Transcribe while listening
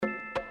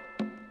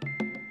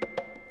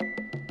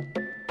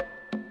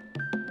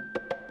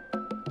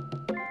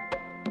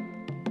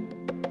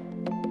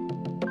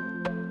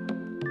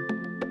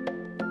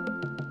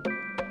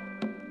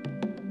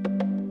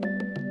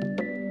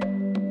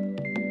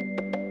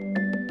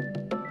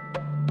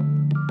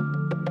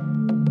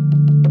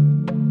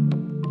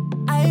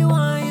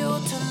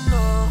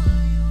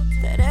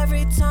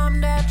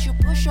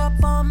push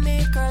up on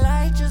me, girl,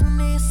 I just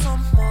need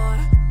some more.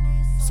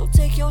 So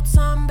take your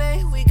time,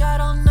 babe, we got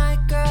all night,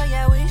 girl,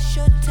 yeah, we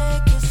should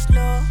take it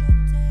slow.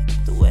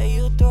 The way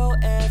you throw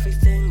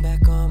everything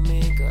back on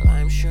me, girl,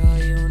 I'm sure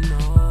you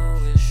know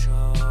it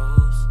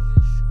shows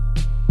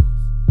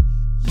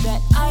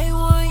that I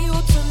want you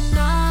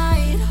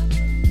tonight.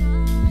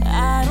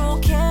 I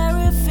don't care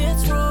if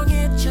it's wrong,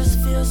 it just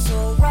feels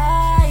so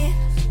right.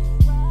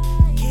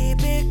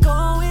 Keep it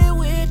going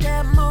with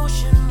that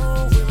motion,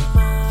 moving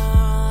mine.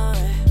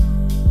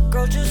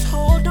 Girl, just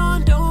hold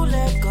on, don't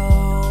let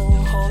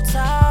go, hold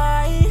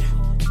tight.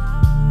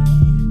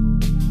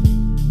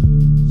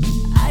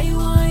 I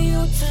want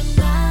you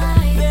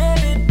tonight,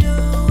 baby, do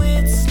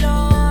it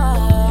slow.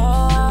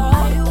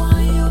 I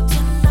want you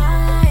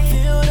tonight,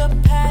 feel the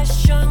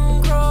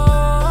passion grow.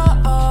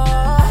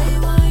 I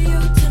want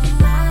you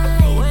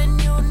tonight, when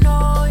you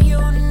know,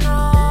 you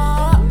know.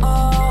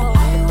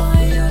 I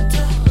want you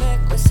to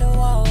make me so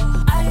wow.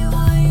 I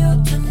want you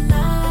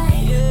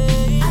tonight,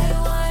 yeah. I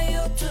want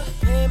you to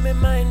pay me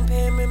mine,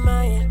 pay me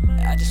mine.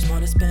 I just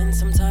wanna spend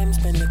some time,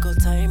 spend a good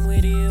time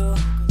with you.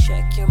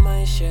 Check your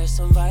mind, share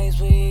some vibes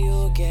with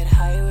you. Get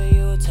high with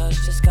you, touch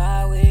the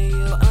sky with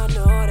you. I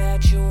know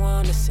that you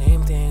want the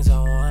same things I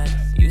want.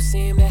 You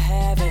seem to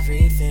have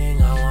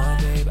everything I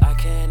want, babe. I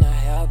cannot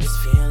help this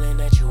feeling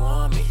that you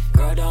want me.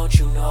 Girl, don't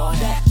you know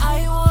that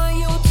I want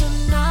you